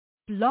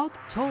Blog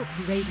Talk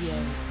Radio.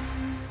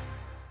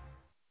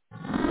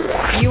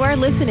 You are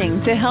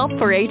listening to Help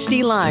for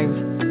HD Live,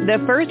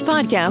 the first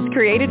podcast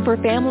created for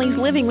families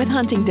living with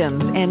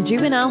Huntington's and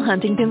juvenile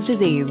Huntington's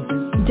disease.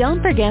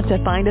 Don't forget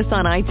to find us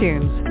on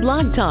iTunes,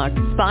 Blog Talk,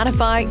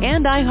 Spotify,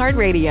 and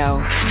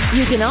iHeartRadio.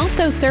 You can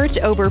also search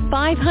over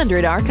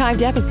 500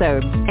 archived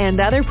episodes and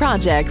other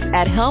projects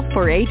at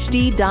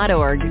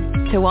helpforhd.org.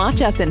 To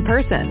watch us in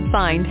person,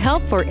 find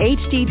Help for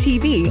HD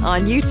TV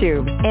on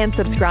YouTube and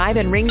subscribe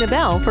and ring the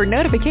bell for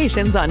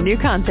notifications on new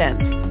content.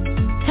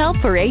 Help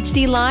for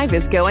HD Live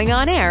is going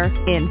on air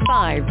in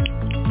 5,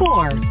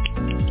 4,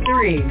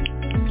 3,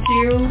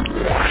 2,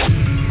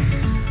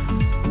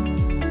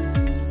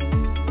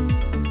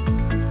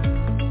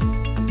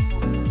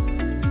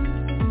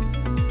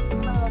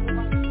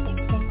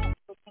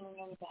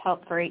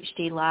 Help for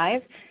HD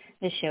Live.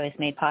 This show is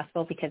made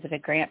possible because of a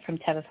grant from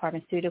Teva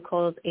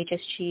Pharmaceuticals,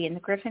 HSG, and the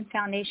Griffin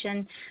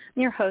Foundation.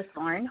 I'm your host,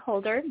 Lauren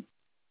Holder.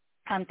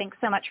 Thanks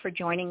so much for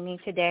joining me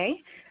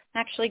today.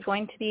 I'm actually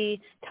going to be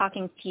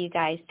talking to you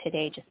guys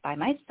today just by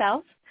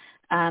myself,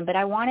 but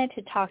I wanted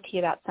to talk to you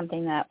about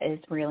something that is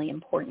really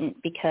important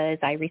because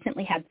I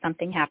recently had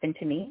something happen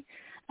to me,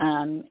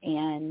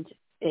 and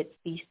it's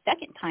the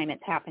second time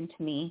it's happened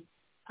to me.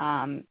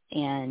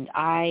 And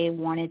I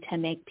wanted to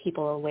make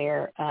people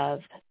aware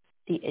of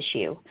the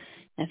issue,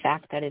 the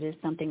fact that it is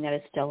something that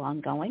is still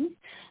ongoing.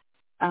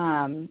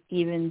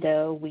 Even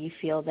though we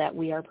feel that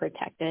we are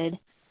protected,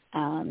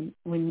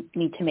 we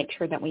need to make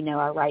sure that we know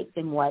our rights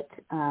and what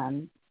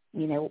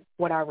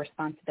our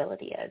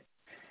responsibility is.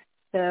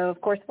 So, of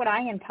course, what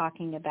I am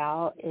talking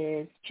about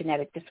is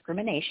genetic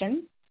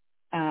discrimination.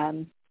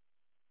 I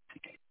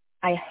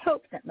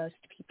hope that most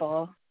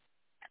people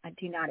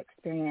do not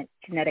experience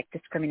genetic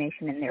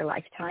discrimination in their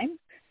lifetime,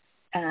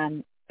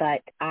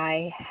 but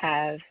I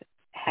have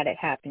had it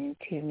happen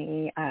to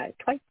me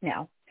twice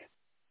now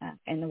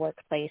in the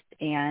workplace,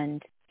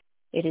 and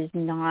it is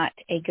not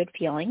a good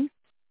feeling.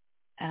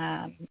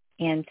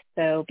 And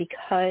so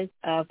because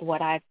of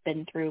what I've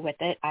been through with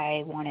it,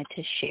 I wanted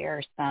to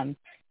share some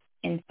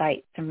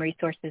insights, some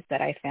resources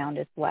that I found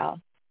as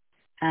well,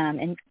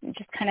 and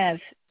just kind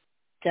of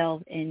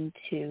delve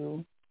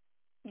into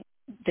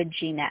the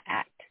GINA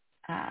Act.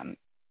 And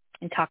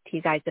talk to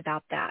you guys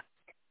about that.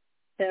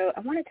 So I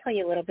want to tell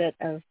you a little bit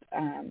of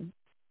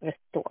the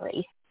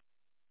story.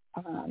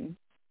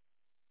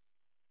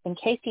 In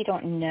case you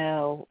don't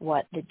know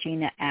what the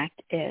GINA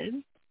Act is,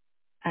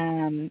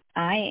 I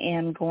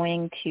am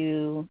going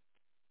to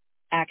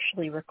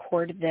actually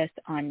record this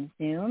on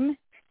Zoom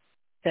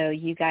so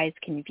you guys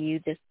can view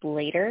this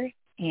later,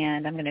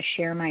 and I'm going to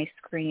share my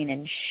screen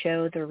and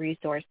show the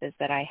resources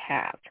that I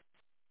have.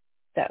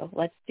 So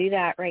let's do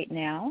that right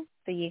now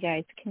so you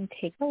guys can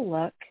take a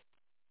look.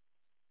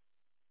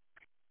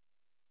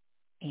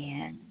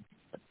 And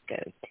let's go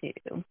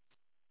to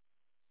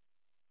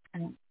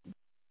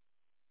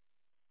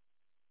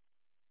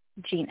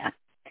GINA.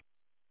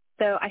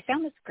 So I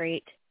found this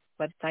great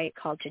website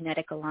called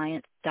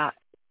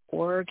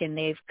geneticalliance.org, and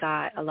they've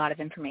got a lot of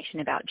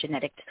information about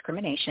genetic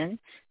discrimination.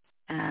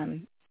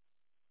 And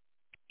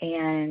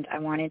I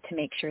wanted to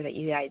make sure that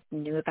you guys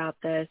knew about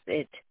this.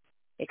 It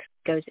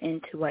goes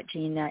into what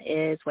GINA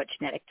is, what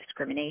genetic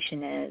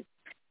discrimination is,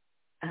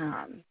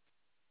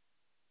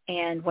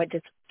 and what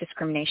does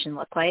discrimination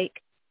look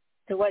like.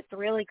 So what's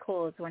really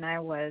cool is when I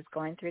was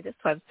going through this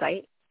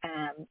website,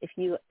 if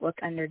you look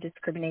under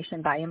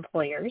discrimination by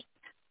employers,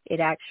 it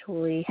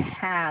actually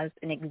has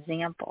an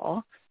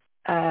example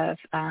of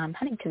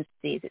Huntington's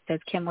disease. It says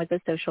Kim was a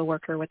social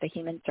worker with a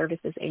human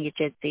services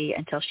agency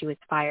until she was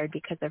fired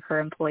because of her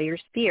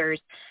employer's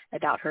fears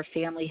about her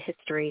family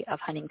history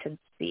of Huntington's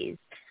disease.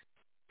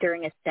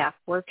 During a staff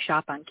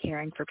workshop on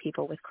caring for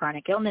people with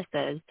chronic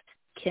illnesses,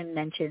 Kim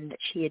mentioned that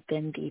she had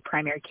been the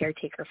primary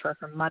caretaker for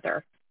her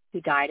mother, who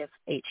died of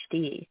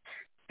HD.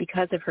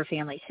 Because of her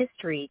family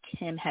history,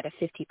 Kim had a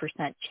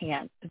 50%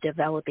 chance of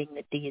developing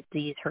the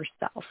disease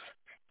herself.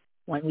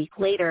 1 week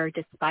later,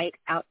 despite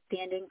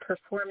outstanding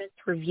performance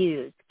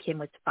reviews, Kim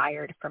was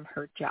fired from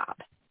her job.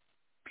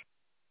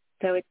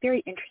 So it's very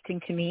interesting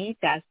to me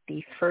that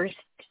the first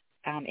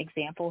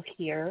example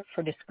here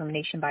for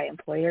discrimination by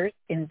employers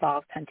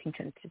involves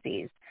Huntington's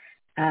disease.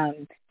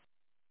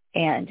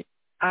 And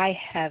I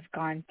have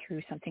gone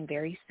through something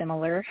very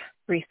similar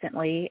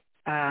recently,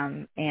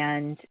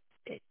 and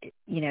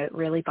it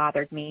really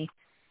bothered me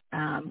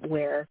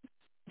where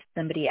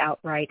somebody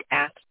outright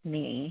asked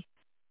me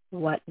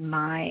what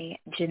my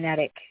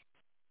genetic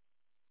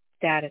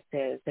status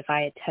is if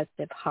I had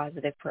tested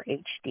positive for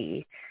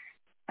HD.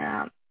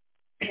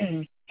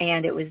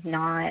 And it was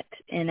not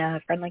in a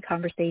friendly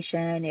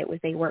conversation. It was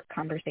a work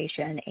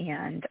conversation,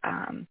 and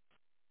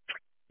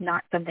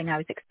not something I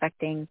was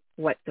expecting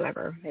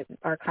whatsoever.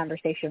 Our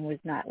conversation was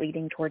not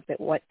leading towards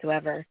it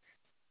whatsoever,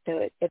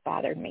 so it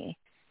bothered me.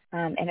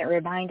 And it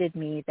reminded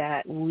me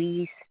that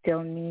we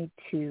still need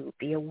to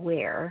be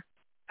aware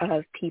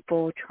of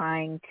people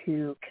trying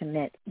to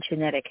commit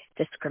genetic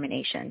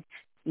discrimination,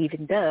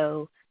 even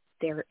though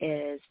there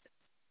is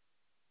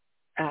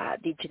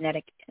the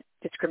genetic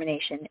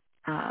discrimination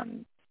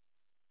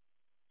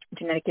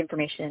Genetic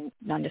Information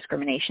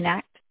Non-Discrimination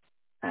Act,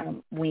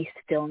 we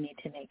still need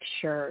to make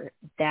sure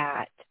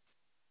that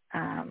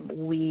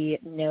we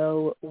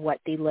know what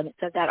the limits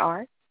of that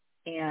are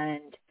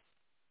and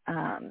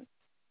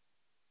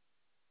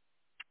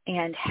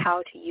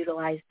how to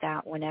utilize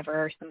that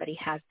whenever somebody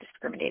has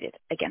discriminated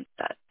against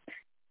us.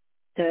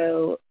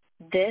 So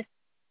this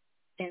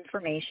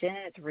information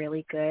is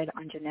really good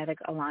on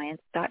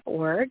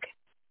geneticalliance.org.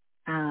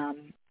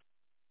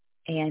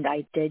 And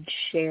I did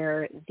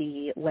share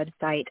the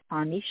website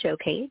on the show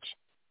page,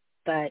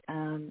 but,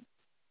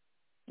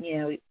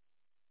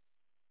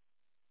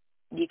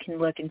 you can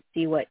look and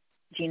see what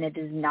GINA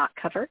does not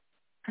cover.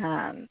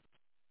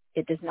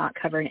 It does not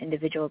cover an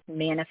individual's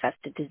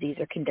manifested disease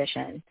or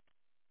condition.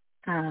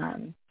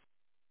 And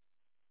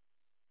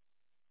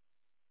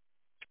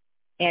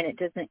it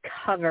doesn't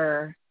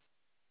cover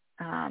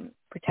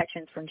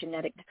protections from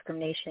genetic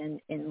discrimination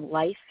in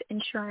life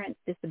insurance,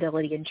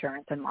 disability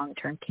insurance, and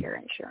long-term care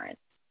insurance.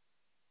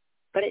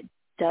 But it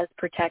does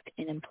protect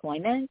in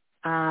employment.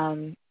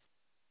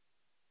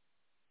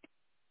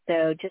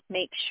 So just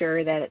make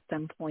sure that at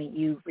some point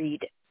you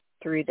read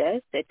through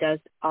this. It does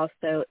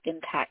also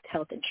impact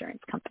health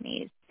insurance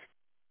companies.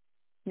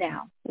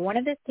 Now, one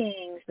of the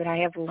things that I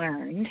have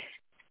learned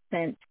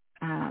since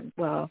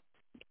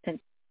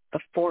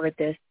before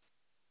this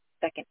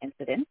second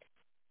incident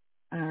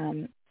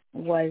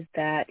was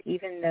that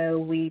even though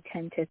we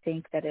tend to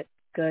think that it's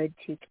good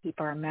to keep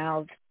our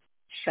mouths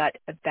shut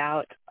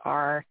about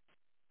our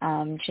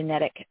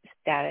genetic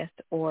status,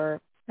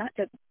 or not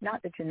the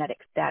genetic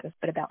status,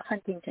 but about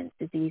Huntington's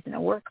disease in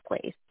a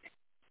workplace,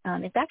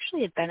 it's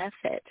actually a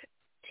benefit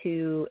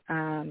to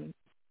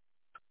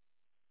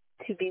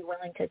be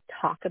willing to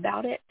talk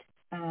about it,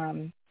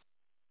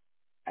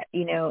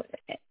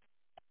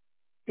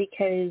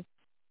 because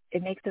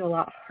it makes it a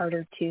lot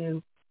harder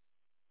to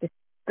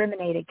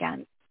discriminate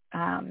against.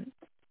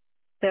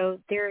 So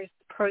there's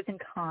pros and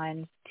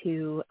cons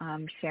to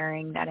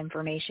sharing that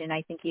information.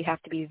 I think you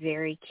have to be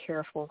very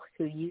careful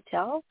who you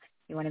tell.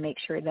 You want to make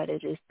sure that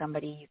it is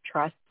somebody you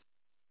trust,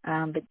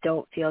 but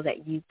don't feel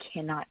that you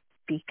cannot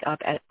speak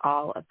up at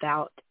all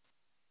about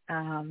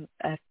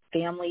a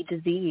family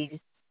disease,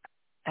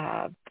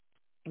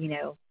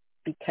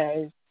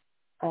 because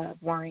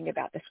of worrying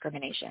about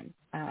discrimination.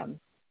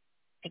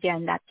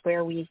 Again, that's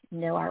where we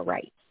know our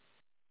rights.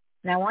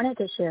 And I wanted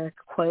to share a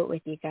quote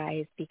with you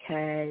guys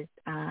because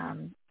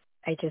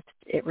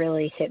it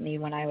really hit me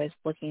when I was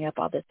looking up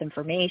all this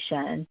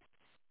information.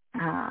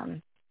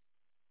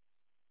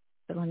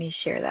 So let me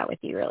share that with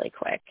you really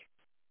quick.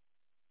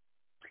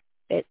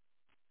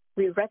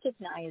 We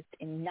recognized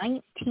in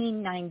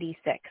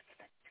 1996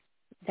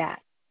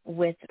 that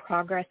with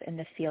progress in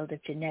the field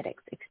of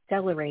genetics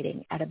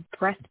accelerating at a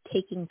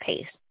breathtaking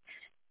pace,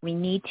 we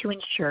need to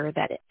ensure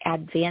that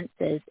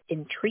advances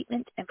in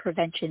treatment and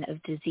prevention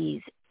of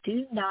disease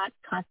do not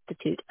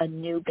constitute a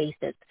new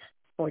basis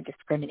for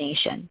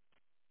discrimination.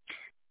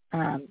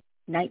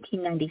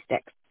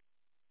 1996.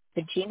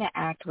 The GINA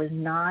Act was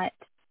not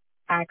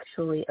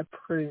actually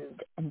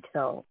approved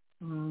until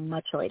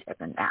much later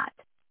than that.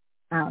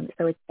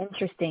 So it's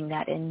interesting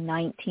that in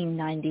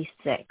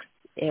 1996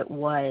 it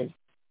was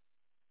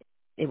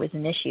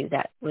an issue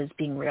that was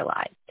being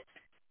realized.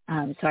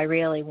 So I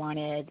really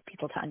wanted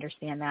people to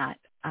understand that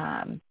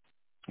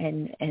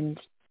and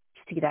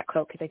see that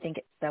quote because I think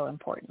it's so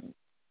important.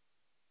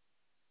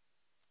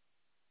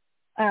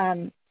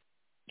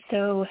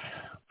 So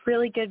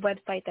really good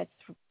website that's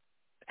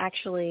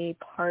actually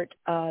part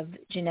of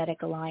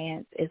Genetic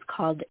Alliance is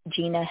called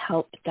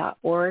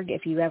GINAHelp.org.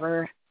 If you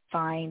ever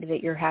find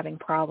that you're having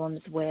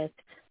problems with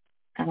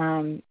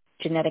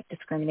genetic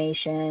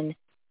discrimination,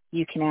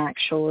 you can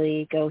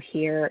actually go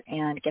here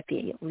and get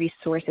the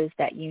resources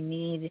that you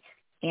need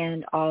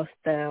and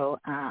also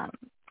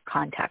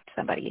contact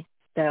somebody.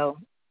 So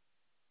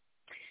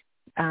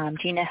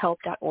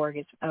GINAHelp.org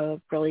is a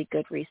really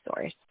good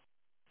resource.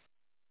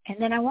 And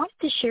then I wanted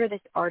to share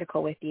this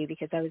article with you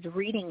because I was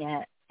reading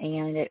it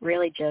and it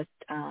really just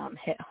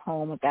hit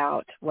home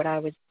about what I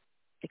was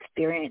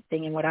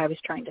experiencing and what I was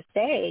trying to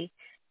say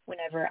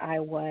whenever I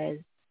was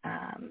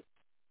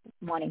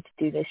wanting to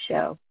do this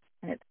show.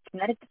 And it's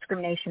genetic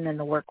discrimination in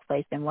the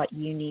workplace and what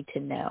you need to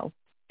know.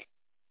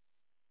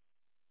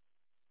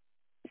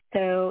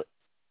 So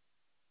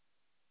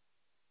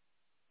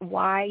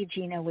why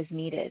GINA was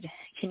needed.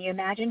 Can you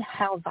imagine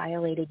how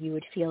violated you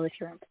would feel if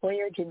your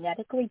employer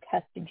genetically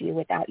tested you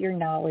without your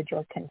knowledge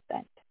or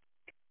consent?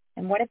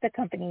 And what if the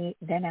company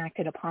then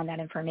acted upon that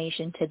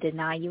information to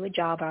deny you a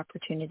job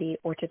opportunity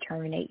or to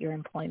terminate your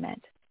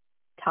employment?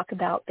 Talk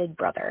about Big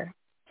Brother.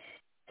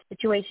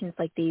 Situations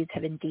like these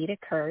have indeed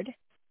occurred.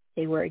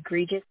 They were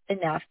egregious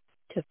enough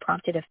to have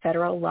prompted a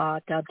federal law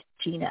dubbed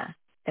GINA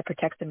that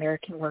protects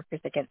American workers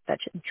against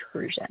such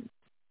intrusion.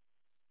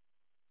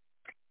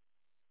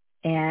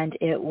 And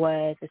it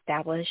was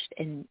established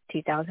in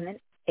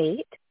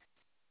 2008.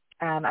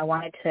 I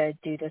wanted to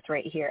do this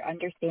right here,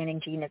 understanding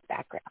GINA's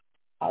background.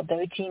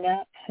 Although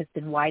GINA has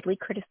been widely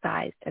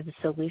criticized as a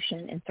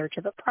solution in search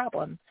of a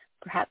problem,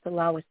 Perhaps the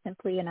law was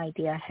simply an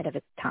idea ahead of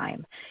its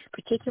time,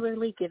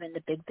 particularly given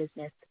the big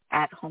business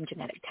at-home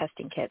genetic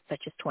testing kits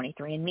such as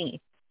 23andMe.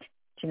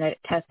 Genetic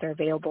tests are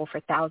available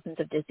for thousands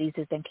of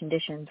diseases and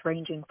conditions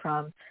ranging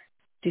from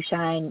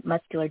Duchenne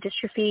muscular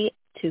dystrophy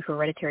to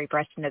hereditary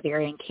breast and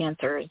ovarian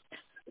cancers.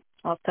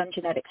 While some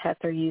genetic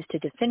tests are used to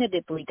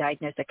definitively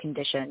diagnose a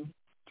condition,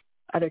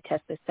 other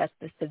tests assess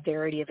the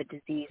severity of a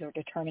disease or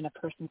determine a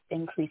person's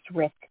increased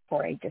risk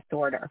for a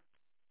disorder.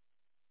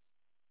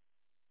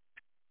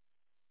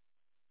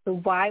 So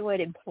why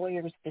would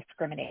employers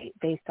discriminate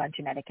based on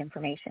genetic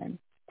information?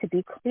 To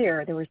be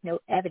clear, there was no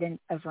evidence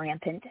of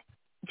rampant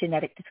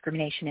genetic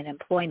discrimination in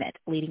employment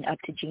leading up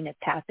to GINA's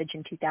passage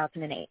in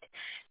 2008.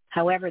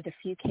 However, the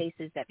few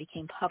cases that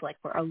became public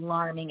were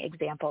alarming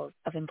examples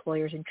of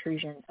employers'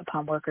 intrusion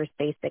upon workers'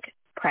 basic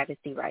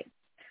privacy rights.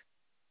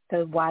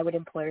 So why would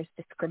employers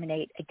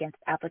discriminate against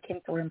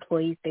applicants or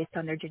employees based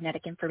on their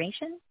genetic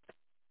information?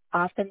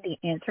 Often the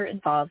answer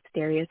involves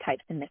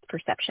stereotypes and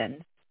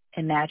misperceptions.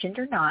 Imagined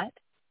or not,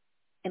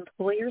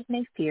 employers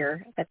may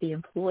fear that the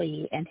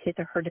employee and his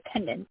or her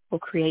dependent will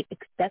create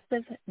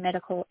excessive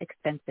medical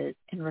expenses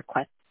and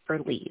requests for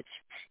leave.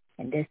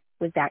 And this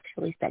was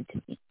actually said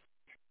to me.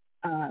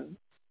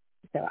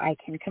 So I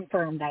can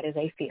confirm that is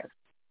a fear.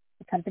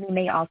 The company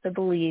may also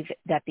believe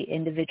that the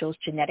individual's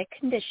genetic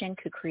condition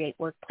could create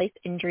workplace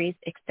injuries,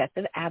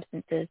 excessive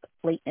absences,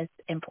 lateness,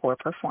 and poor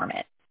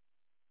performance.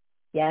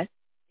 Yes,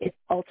 it's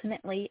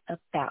ultimately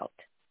about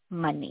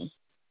money.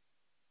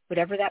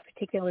 Whatever that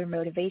particular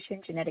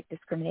motivation, genetic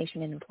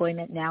discrimination in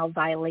employment now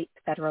violates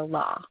federal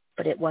law,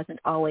 but it wasn't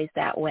always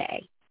that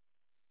way.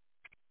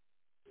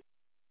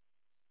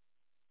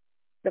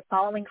 The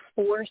following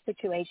 4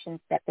 situations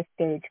set the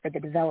stage for the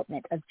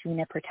development of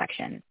GINA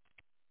protection.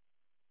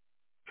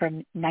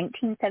 From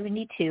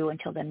 1972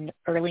 until the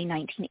early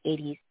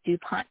 1980s,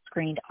 DuPont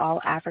screened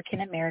all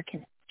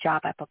African-American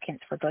job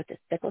applicants for both the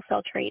sickle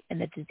cell trait and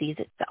the disease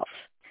itself.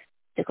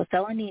 Sickle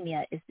cell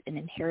anemia is an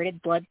inherited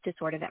blood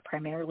disorder that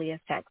primarily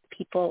affects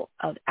people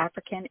of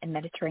African and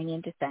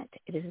Mediterranean descent.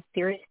 It is a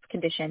serious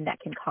condition that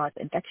can cause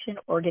infection,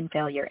 organ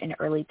failure, and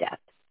early death.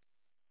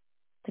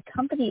 The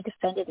company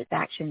defended its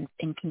actions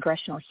in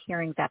congressional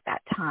hearings at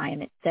that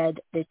time. It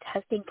said the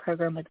testing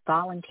program was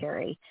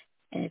voluntary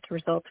and its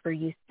results were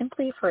used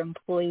simply for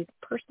employees'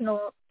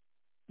 personal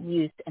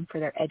use and for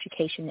their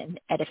education and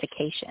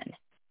edification.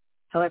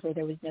 However,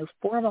 there was no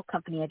formal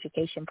company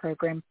education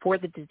program for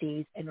the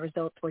disease, and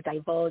results were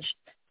divulged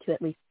to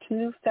at least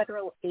 2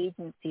 federal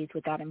agencies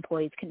without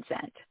employees'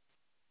 consent.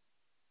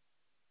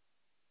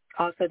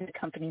 Also, the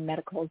company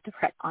medical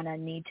threat on a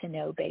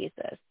need-to-know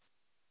basis.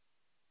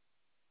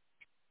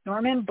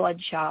 Norman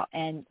Bloodshaw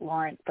and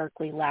Lawrence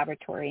Berkeley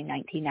Laboratory in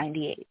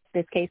 1998.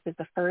 This case was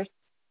the first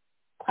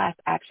class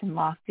action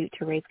lawsuit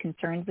to raise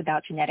concerns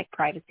about genetic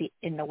privacy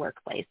in the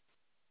workplace.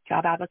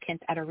 Job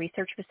applicants at a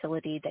research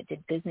facility that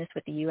did business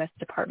with the U.S.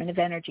 Department of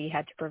Energy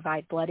had to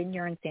provide blood and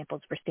urine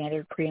samples for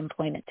standard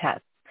pre-employment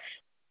tests.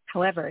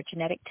 However,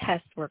 genetic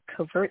tests were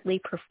covertly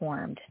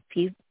performed.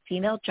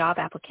 Female job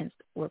applicants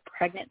were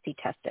pregnancy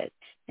tested,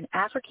 and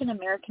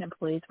African-American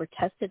employees were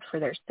tested for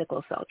their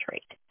sickle cell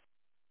trait.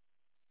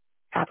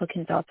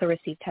 Applicants also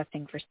received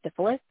testing for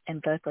syphilis,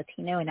 and both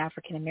Latino and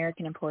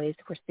African-American employees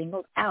were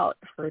singled out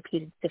for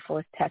repeated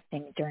syphilis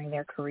testing during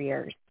their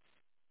careers.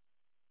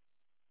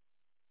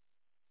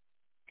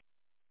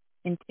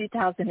 In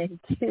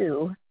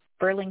 2002,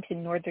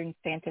 Burlington Northern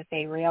Santa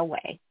Fe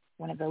Railway,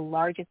 one of the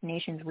largest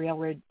nation's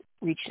railroads,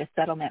 reached a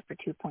settlement for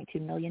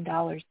 $2.2 million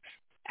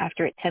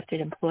after it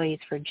tested employees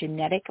for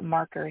genetic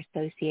marker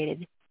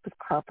associated with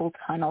carpal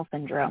tunnel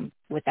syndrome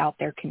without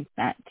their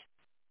consent.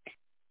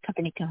 The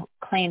company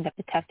claimed that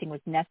the testing was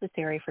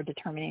necessary for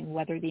determining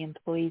whether the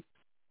employees'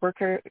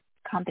 worker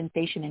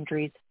compensation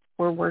injuries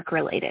were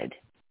work-related.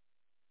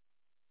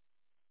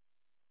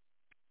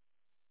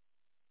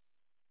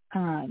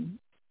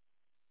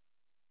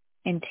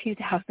 In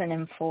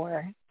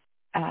 2004,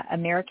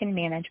 American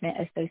Management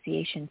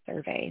Association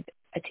surveyed.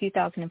 A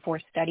 2004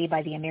 study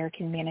by the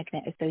American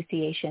Management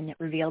Association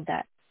revealed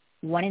that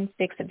 1 in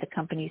 6 of the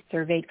companies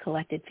surveyed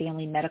collected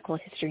family medical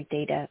history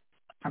data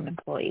from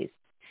employees.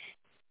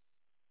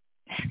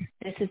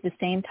 This is the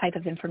same type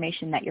of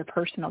information that your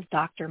personal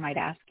doctor might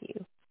ask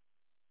you.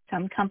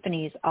 Some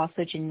companies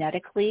also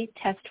genetically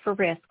test for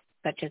risks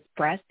such as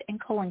breast and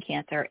colon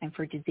cancer and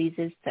for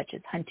diseases such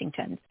as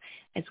Huntington's,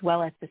 as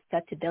well as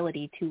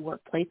susceptibility to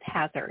workplace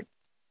hazards.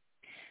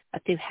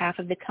 Up to half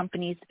of the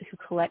companies who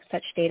collect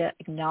such data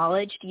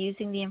acknowledged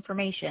using the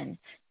information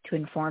to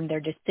inform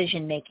their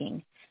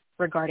decision-making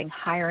regarding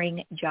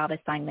hiring, job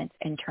assignments,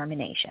 and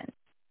termination.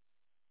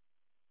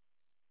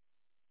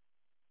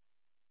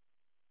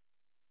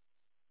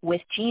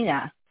 With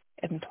GINA,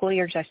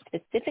 employers are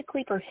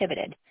specifically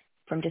prohibited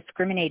from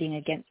discriminating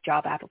against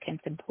job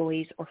applicants,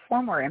 employees, or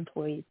former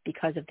employees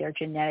because of their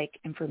genetic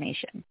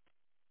information.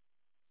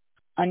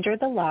 Under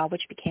the law,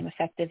 which became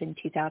effective in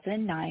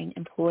 2009,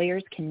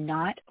 employers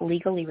cannot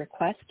legally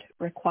request,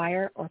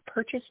 require, or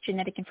purchase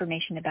genetic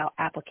information about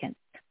applicants,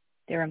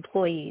 their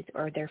employees,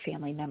 or their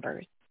family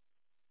members.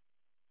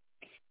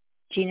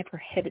 GINA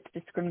prohibits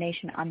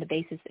discrimination on the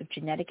basis of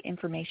genetic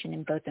information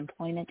in both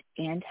employment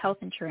and health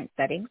insurance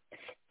settings.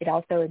 It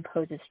also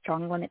imposes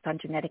strong limits on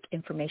genetic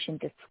information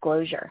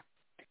disclosure.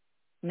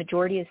 The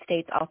majority of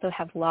states also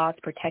have laws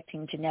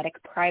protecting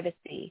genetic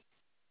privacy,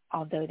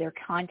 although their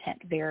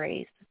content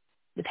varies.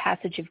 The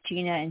passage of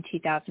GINA in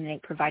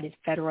 2008 provided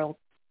federal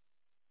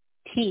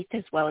teeth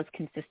as well as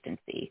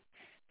consistency.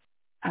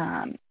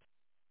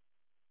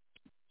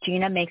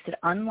 GINA makes it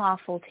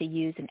unlawful to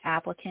use an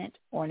applicant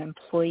or an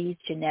employee's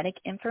genetic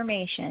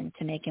information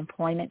to make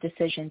employment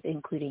decisions,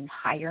 including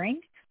hiring,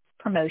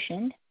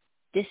 promotion,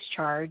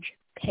 discharge,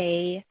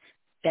 pay,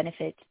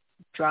 benefits,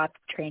 job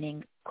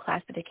training,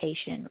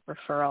 classification,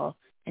 referral,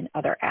 and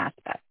other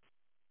aspects.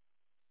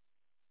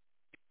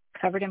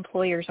 Covered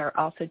employers are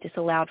also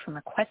disallowed from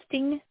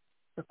requesting,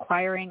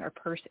 requiring, or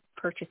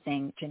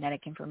purchasing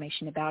genetic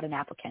information about an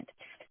applicant,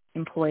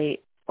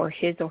 employee, or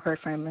his or her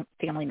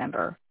family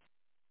member.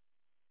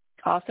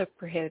 Also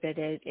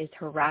prohibited is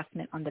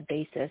harassment on the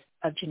basis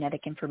of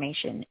genetic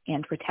information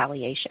and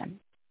retaliation.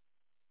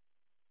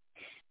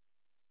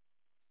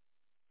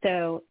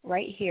 So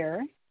right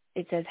here,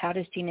 it says, how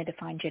does GINA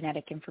define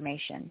genetic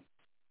information?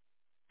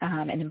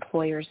 An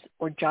employer's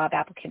or job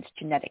applicant's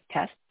genetic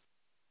test,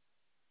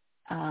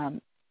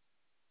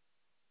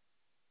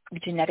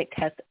 genetic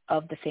tests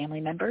of the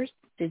family members,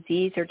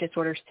 disease or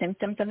disorder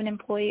symptoms of an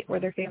employee or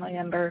their family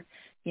member,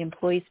 the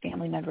employee's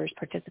family member's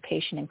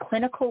participation in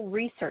clinical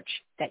research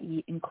that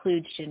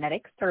includes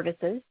genetic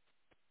services,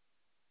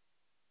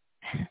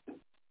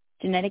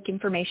 genetic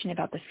information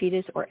about the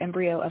fetus or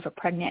embryo of a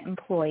pregnant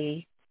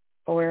employee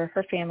or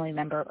her family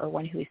member or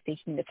one who is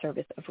seeking the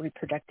service of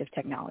reproductive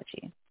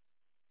technology.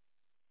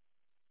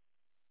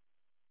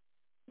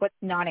 What's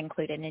not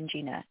included in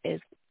GINA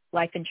is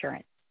life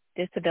insurance,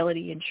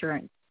 disability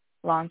insurance,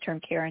 long-term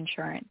care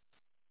insurance,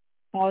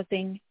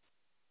 housing,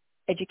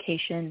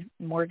 education,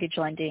 mortgage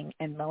lending,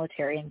 and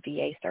military and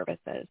VA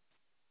services.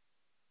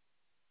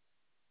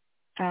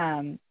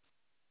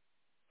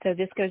 So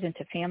this goes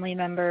into family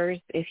members.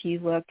 If you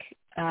look,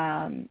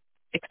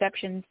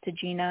 exceptions to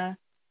GINA,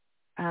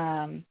 so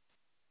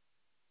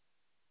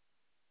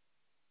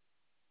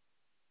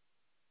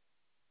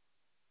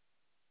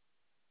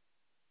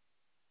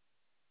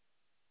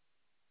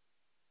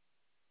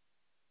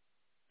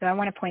I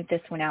want to point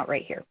this one out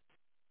right here.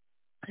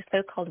 The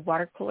so-called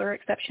water cooler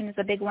exception is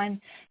a big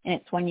one, and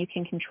it's one you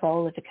can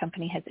control if a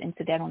company has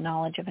incidental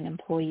knowledge of an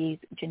employee's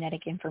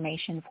genetic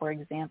information. For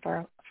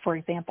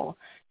example,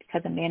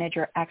 because a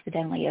manager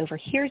accidentally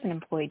overhears an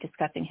employee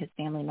discussing his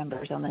family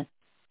member's illness,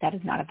 that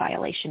is not a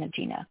violation of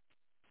GINA.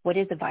 What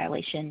is a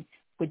violation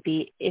would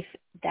be if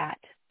that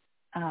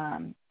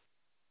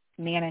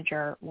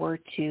manager were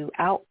to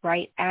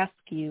outright ask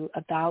you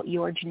about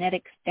your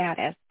genetic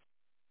status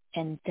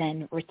and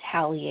then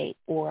retaliate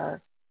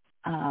or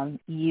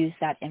use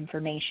that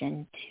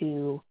information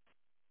to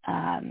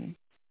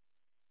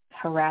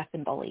harass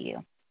and bully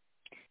you.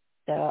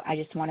 So I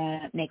just want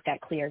to make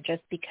that clear.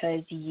 Just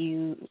because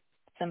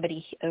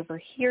somebody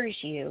overhears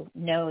you,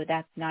 no,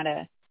 that's not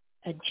a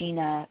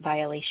GINA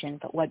violation.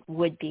 But what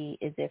would be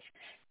is if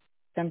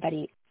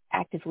somebody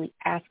actively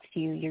asks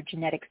you your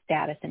genetic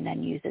status and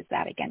then uses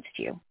that against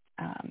you.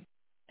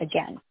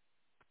 Again,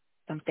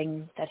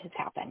 something that has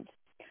happened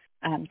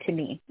to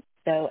me.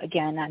 So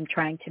again, I'm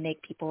trying to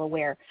make people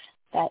aware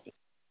that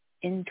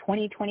in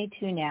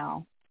 2022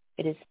 now,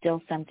 it is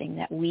still something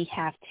that we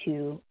have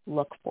to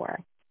look for.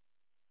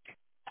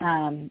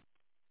 And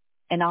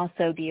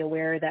also be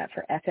aware that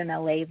for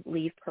FMLA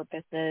leave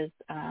purposes,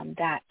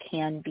 that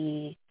can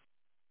be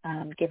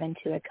given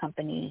to a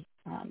company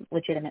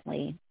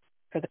legitimately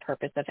for the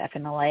purpose of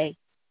FMLA.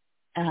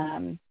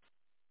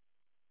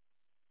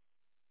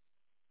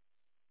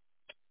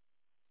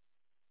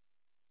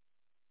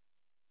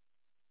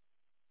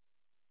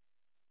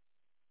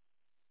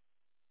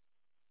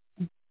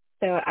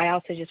 So I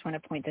also just want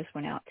to point this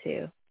one out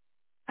too.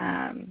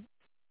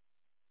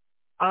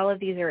 All of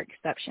these are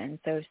exceptions.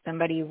 So if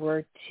somebody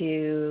were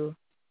to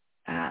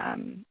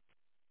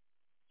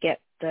get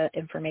the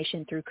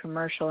information through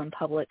commercial and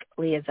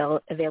publicly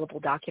available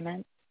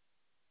documents,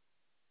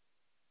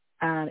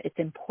 it's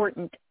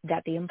important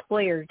that the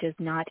employer does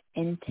not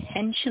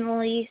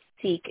intentionally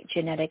seek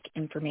genetic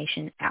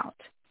information out.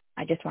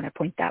 I just want to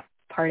point that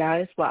part out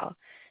as well.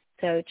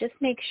 So just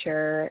make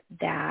sure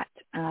that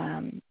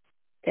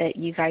that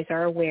you guys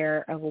are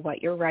aware of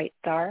what your rights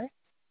are.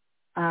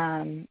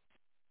 And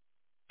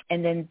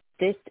then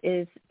this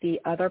is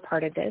the other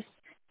part of this.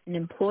 An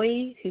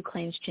employee who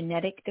claims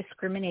genetic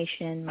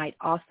discrimination might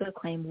also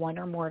claim one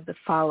or more of the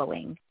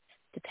following,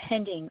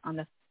 depending on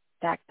the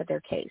facts of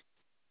their case: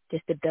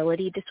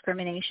 disability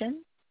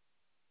discrimination,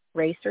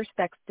 race or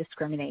sex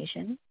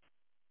discrimination,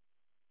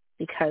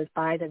 because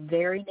by the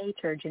very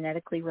nature,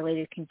 genetically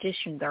related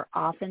conditions are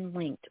often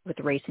linked with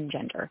race and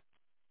gender.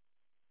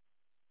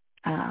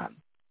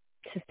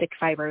 Cystic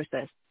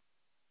fibrosis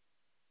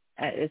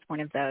is one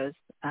of those,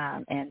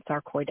 and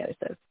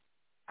sarcoidosis.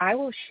 I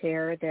will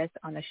share this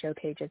on the show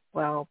page as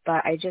well,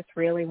 but I just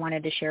really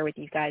wanted to share with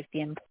you guys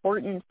the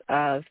importance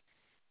of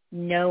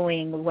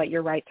knowing what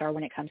your rights are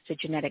when it comes to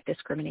genetic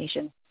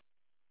discrimination,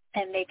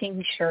 and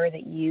making sure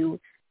that you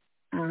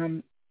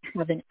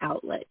have an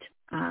outlet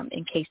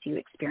in case you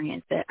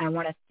experience it. I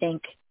want to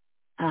thank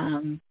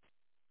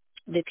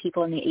the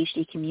people in the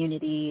HD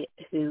community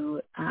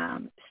who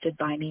stood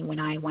by me when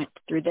I went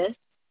through this,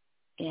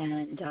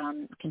 and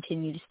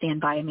continue to stand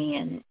by me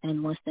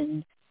and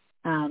listen.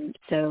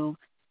 So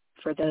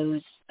for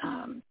those,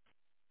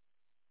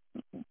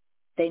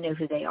 they know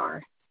who they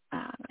are,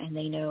 and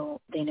they know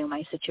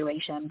my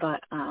situation.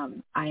 But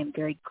I am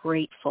very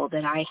grateful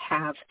that I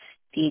have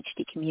the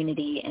HD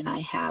community, and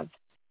I have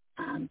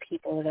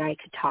people that I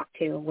could talk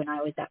to when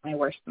I was at my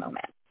worst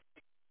moment,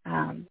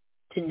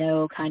 to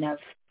know kind of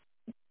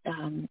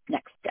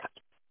next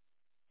steps.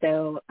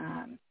 So,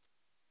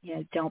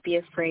 don't be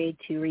afraid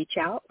to reach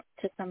out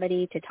to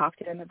somebody to talk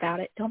to them about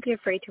it. Don't be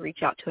afraid to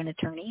reach out to an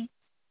attorney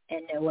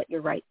and know what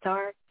your rights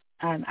are.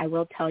 I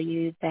will tell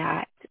you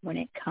that when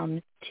it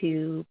comes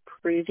to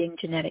proving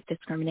genetic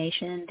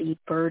discrimination, the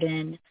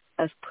burden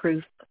of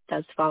proof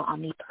does fall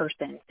on the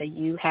person. So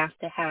you have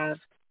to have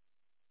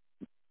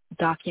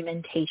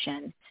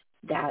documentation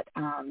that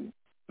an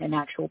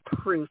actual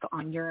proof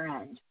on your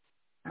end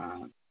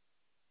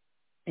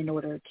in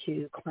order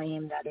to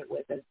claim that it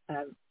was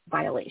a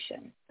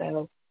violation.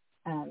 So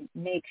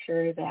make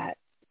sure that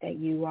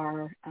you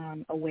are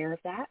aware of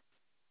that.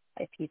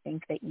 If you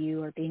think that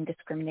you are being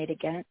discriminated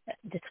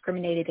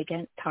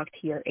against, talk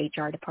to your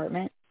HR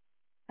department.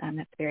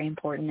 That's very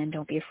important, and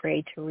don't be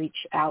afraid to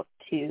reach out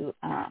to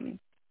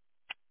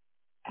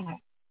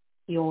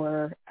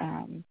your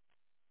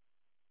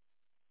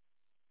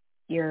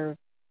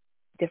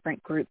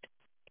different groups,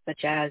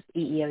 such as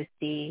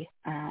EEOC,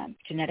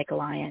 Genetic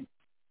Alliance,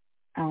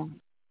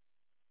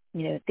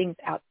 things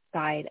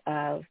outside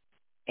of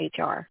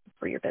HR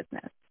for your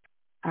business,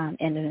 and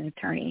an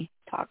attorney.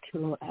 Talk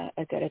to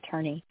a good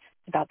attorney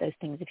about those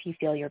things if you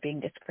feel you're being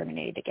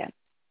discriminated against.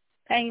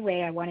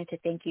 Anyway, I wanted to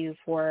thank you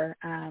for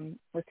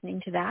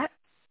listening to that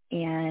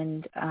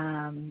and,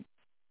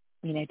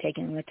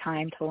 taking the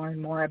time to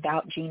learn more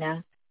about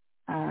GINA.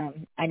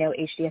 I know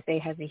HDSA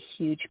has a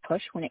huge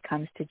push when it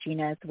comes to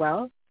GINA as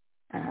well,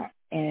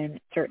 and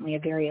certainly a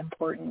very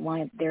important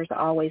one. There's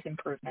always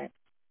improvement,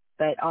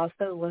 but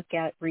also look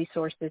at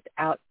resources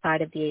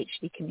outside of the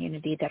HD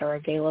community that are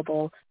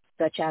available,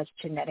 such as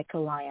Genetic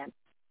Alliance,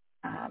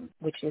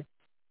 which is,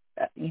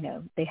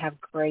 they have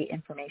great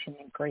information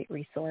and great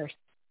resource.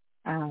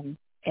 And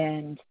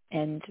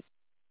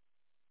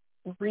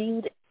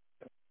read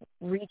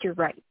your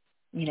rights.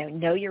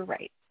 Know your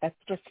rights. That's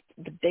just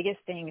the biggest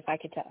thing. If I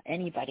could tell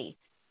anybody,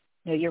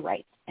 know your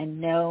rights and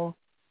know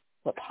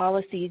what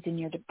policies in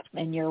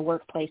your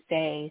workplace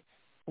say,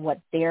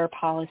 what their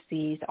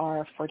policies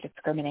are for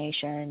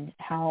discrimination,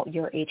 how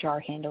your HR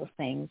handles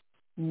things.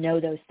 Know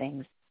those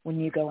things when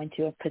you go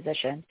into a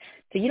position,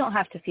 so you don't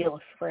have to feel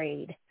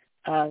afraid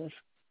of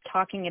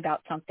talking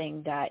about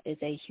something that is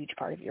a huge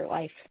part of your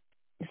life,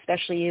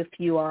 especially if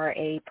you are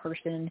a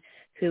person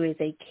who is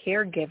a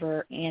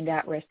caregiver and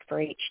at risk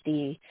for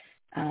HD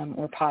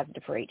or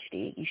positive for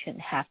HD. You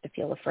shouldn't have to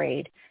feel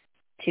afraid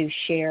to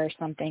share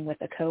something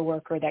with a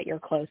coworker that you're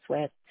close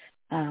with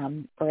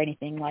or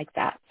anything like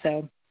that.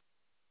 So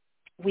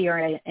we are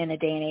in a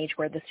day and age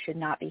where this should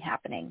not be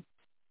happening,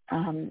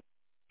 and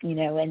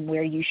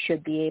where you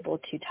should be able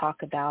to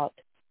talk about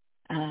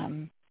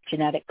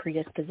genetic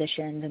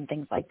predispositions and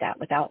things like that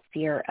without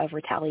fear of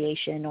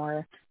retaliation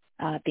or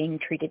being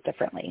treated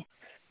differently.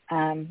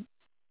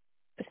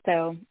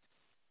 So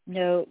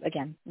know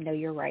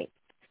your rights.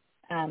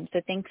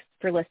 So thanks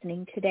for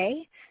listening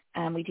today.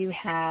 We do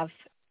have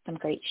some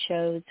great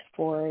shows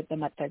for the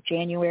month of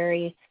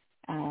January.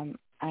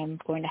 I'm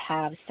going to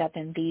have Seth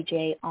and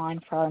BJ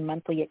on for our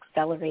monthly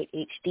Accelerate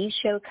HD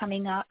show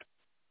coming up.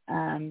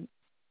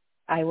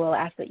 I will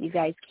ask that you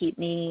guys keep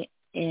me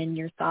in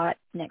your thoughts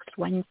next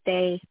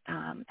Wednesday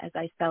as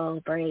I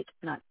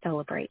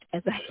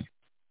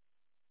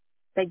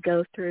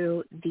go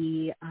through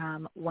the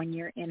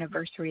 1-year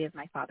anniversary of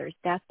my father's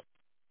death.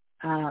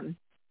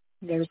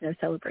 There's no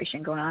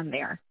celebration going on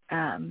there.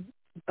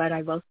 But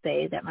I will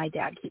say that my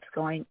dad keeps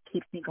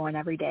me going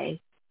every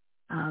day.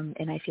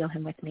 And I feel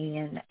him with me,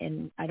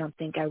 and I don't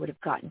think I would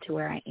have gotten to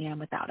where I am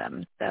without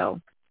him.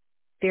 So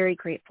very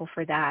grateful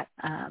for that,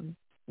 and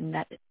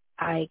that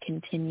I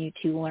continue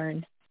to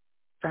learn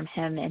from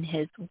him and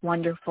his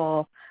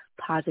wonderful,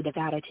 positive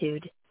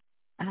attitude.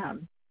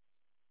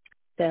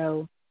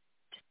 So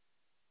just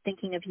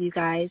thinking of you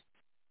guys,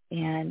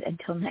 and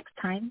until next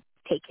time,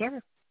 take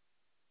care.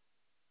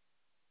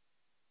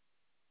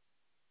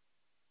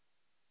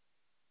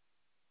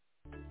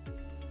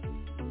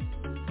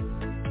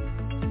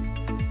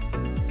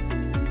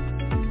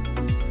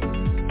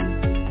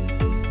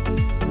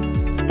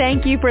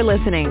 Thank you for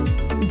listening.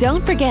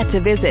 Don't forget to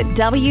visit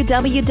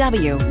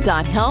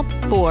www.help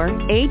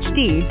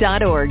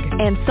help4hd.org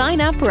and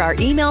sign up for our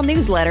email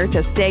newsletter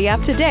to stay up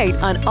to date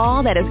on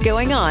all that is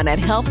going on at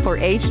Help for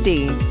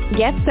HD.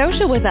 Get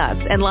social with us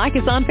and like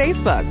us on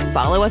Facebook,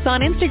 follow us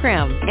on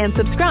Instagram, and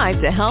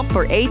subscribe to Help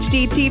for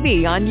HD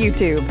TV on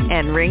YouTube,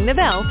 and ring the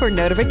bell for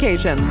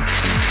notifications.